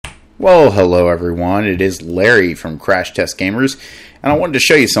Well, hello everyone. It is Larry from Crash Test Gamers, and I wanted to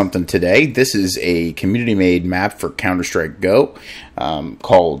show you something today. This is a community-made map for Counter-Strike Go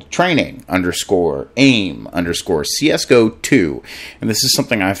called training_aim_CSGO 2, and this is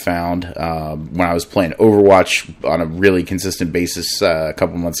something I found when I was playing Overwatch on a really consistent basis a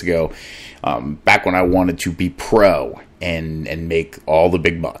couple months ago, back when I wanted to be pro and make all the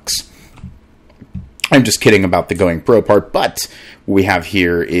big bucks. I'm just kidding about the going pro part, but what we have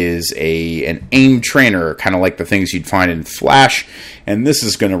here is an aim trainer, kind of like the things you'd find in Flash, and this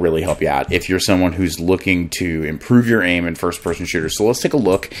is going to really help you out if you're someone who's looking to improve your aim in first-person shooters. So let's take a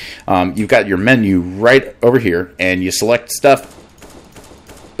look. You've got your menu right over here, and you select stuff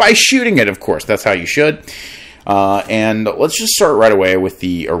by shooting it, of course. That's how you should. And let's just start right away with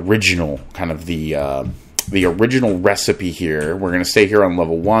the original, kind of the original recipe here. We're going to stay here on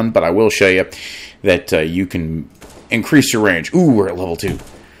level 1, but I will show you that you can increase your range. Ooh, we're at level 2.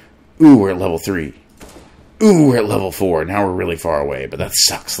 Ooh, we're at level 3. Ooh, we're at level 4. Now we're really far away, but that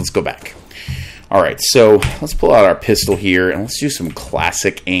sucks. Let's go back. Alright, so let's pull out our pistol here, and let's do some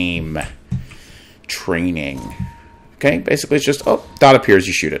classic aim training. Okay, basically it's just, oh, dot appears,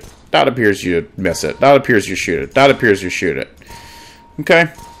 you shoot it. Dot appears, you miss it. Dot appears, you shoot it. Dot appears, you shoot it.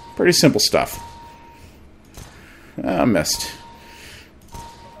 Okay, pretty simple stuff. I missed.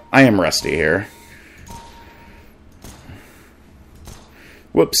 I am rusty here.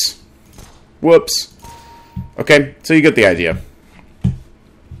 Whoops. Whoops. Okay, so you get the idea.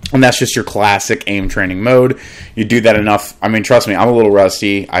 And that's just your classic aim training mode. You do that enough. I mean, trust me, I'm a little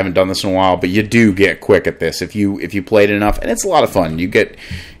rusty. I haven't done this in a while, but you do get quick at this if you played enough, and it's a lot of fun. You get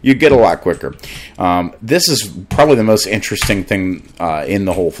a lot quicker. This is probably the most interesting thing in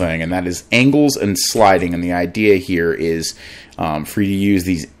the whole thing, and that is angles and sliding. And the idea here is for you to use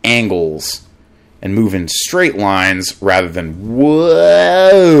these angles and move in straight lines rather than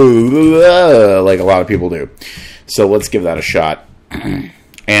whoa, like a lot of people do. So let's give that a shot.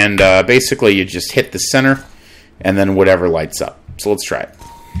 And basically you just hit the center and then whatever lights up. So let's try it.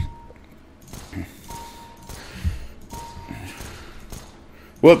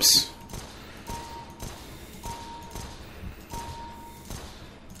 Whoops.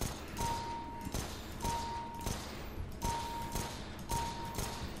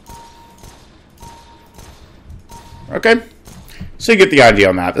 Okay, so you get the idea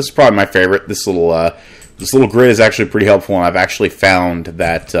on that. This is probably my favorite. This little grid is actually pretty helpful, and I've actually found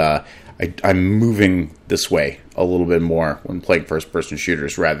that I'm moving this way a little bit more when playing first-person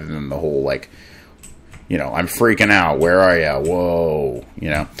shooters rather than the whole, like, you know, I'm freaking out. Where are you? Whoa. You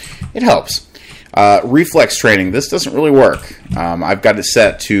know, it helps. Reflex training. This doesn't really work. I've got it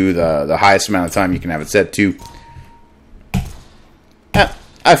set to the highest amount of time you can have it set to.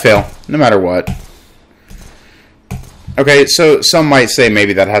 I fail, no matter what. Okay, so some might say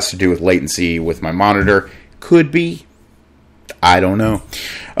maybe that has to do with latency with my monitor. Could be. I don't know.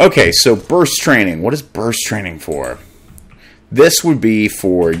 Okay, so burst training. What is burst training for? This would be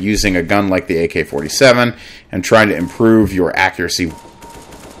for using a gun like the AK-47 and trying to improve your accuracy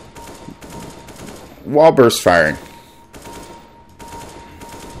while burst firing.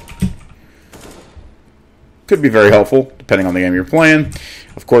 Could be very helpful, depending on the game you're playing.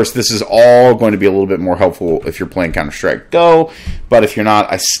 Of course, this is all going to be a little bit more helpful if you're playing Counter-Strike Go, but if you're not,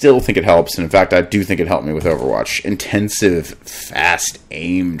 I still think it helps, and in fact, I do think it helped me with Overwatch. Intensive, fast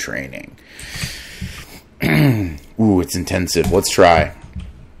aim training. Ooh, it's intensive. Let's try.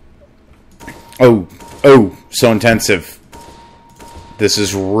 Oh, so intensive. This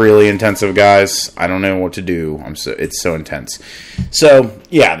is really intensive, guys. I don't know what to do. It's so intense. So,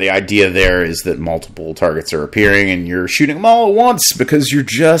 yeah, the idea there is that multiple targets are appearing and you're shooting them all at once because you're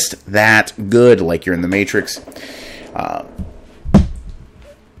just that good, like you're in the Matrix.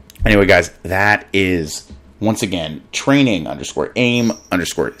 Anyway, guys, that is, once again,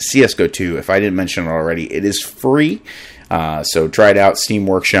 training_aim_CSGO 2. If I didn't mention it already, it is free. So try it out, Steam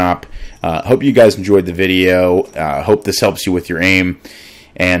Workshop. Hope you guys enjoyed the video. Hope this helps you with your aim.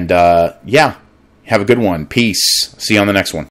 And, yeah, have a good one. Peace. See you on the next one.